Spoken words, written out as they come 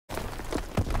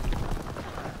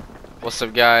What's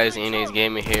up, guys? ENA's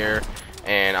Gaming here,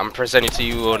 and I'm presenting to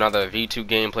you another V2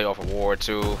 gameplay off of World War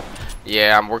 2.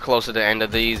 Yeah, we're close to the end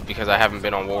of these because I haven't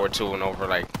been on World War 2 in over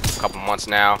like a couple months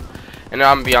now. And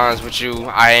I'm gonna be honest with you,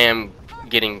 I am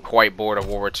getting quite bored of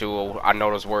World War 2. I know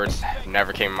those words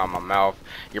never came out of my mouth.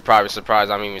 You're probably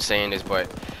surprised I'm even saying this,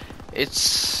 but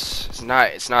it's not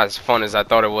as fun as I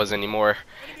thought it was anymore.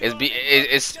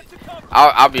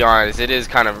 I'll be honest, it is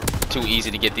kind of too easy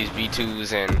to get these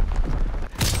V2s, and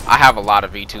I have a lot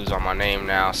of V2s on my name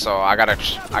now, so I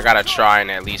gotta try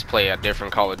and at least play a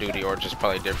different Call of Duty or just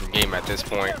play a different game at this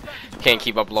point. Can't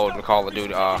keep uploading Call of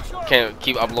Duty. Can't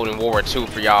keep uploading World War 2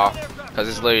 for y'all, because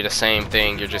it's literally the same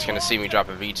thing. You're just gonna see me drop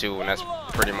a V2, and that's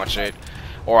pretty much it,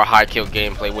 or a high kill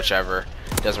gameplay, whichever.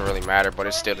 Doesn't really matter, but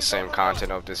it's still the same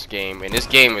content of this game, and this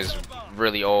game is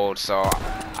really old, so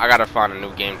I gotta find a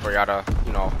new game for y'all to,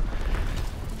 you know,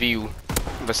 view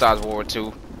besides World War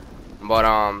 2. But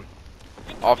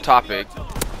off topic,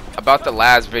 about the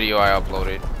last video I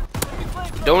uploaded,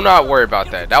 do not worry about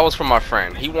that. That was from my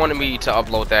friend. He wanted me to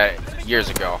upload that years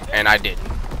ago, and I didn't,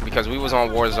 because we was on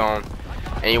Warzone,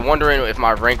 and you're wondering if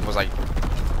my rank was like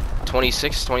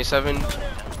 26, 27.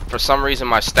 For some reason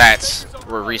my stats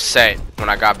were reset when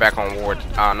I got back on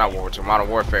Modern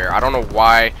Warfare. I don't know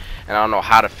why, and I don't know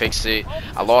how to fix it.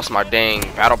 I lost my dang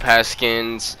Battle Pass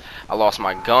skins, I lost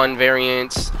my gun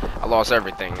variants, I lost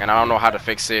everything, and I don't know how to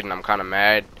fix it, and I'm kind of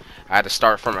mad. I had to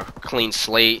start from a clean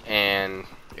slate, and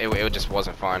it just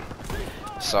wasn't fun.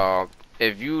 So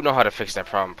if you know how to fix that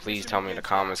problem, please tell me in the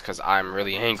comments, because I'm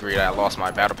really angry that I lost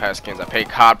my Battle Pass skins. I paid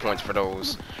COD points for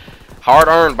those, hard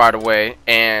earned by the way,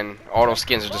 and all those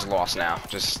skins are just lost now,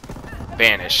 just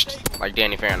vanished like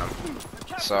Danny Phantom.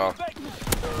 So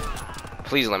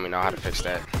please let me know how to fix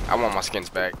that. I want my skins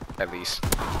back at least.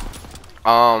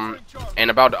 And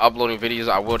about the uploading videos,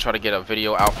 I will try to get a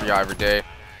video out for y'all every day,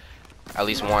 at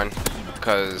least one,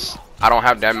 because I don't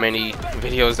have that many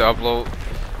videos to upload.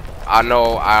 I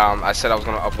know I said I was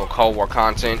gonna upload Cold War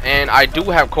content, and I do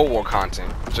have Cold War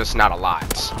content, just not a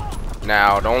lot.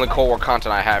 Now the only Cold War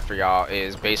content I have for y'all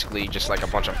is basically just like a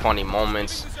bunch of funny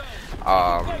moments,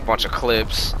 a bunch of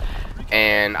clips,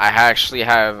 and I actually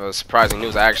have a surprising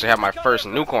news. I actually have my first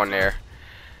nuke on there,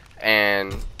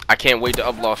 and I can't wait to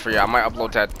upload for you. I might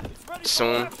upload that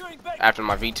soon after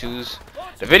my V2s.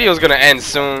 The video is gonna end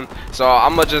soon, so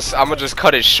I'ma just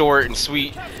cut it short and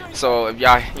sweet. So if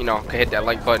y'all, you know, can hit that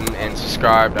like button and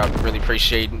subscribe, I'd really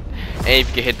appreciate it. And if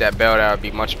you can hit that bell, that would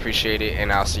be much appreciated.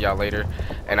 And I'll see y'all later,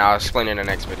 and I'll explain in the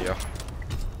next video.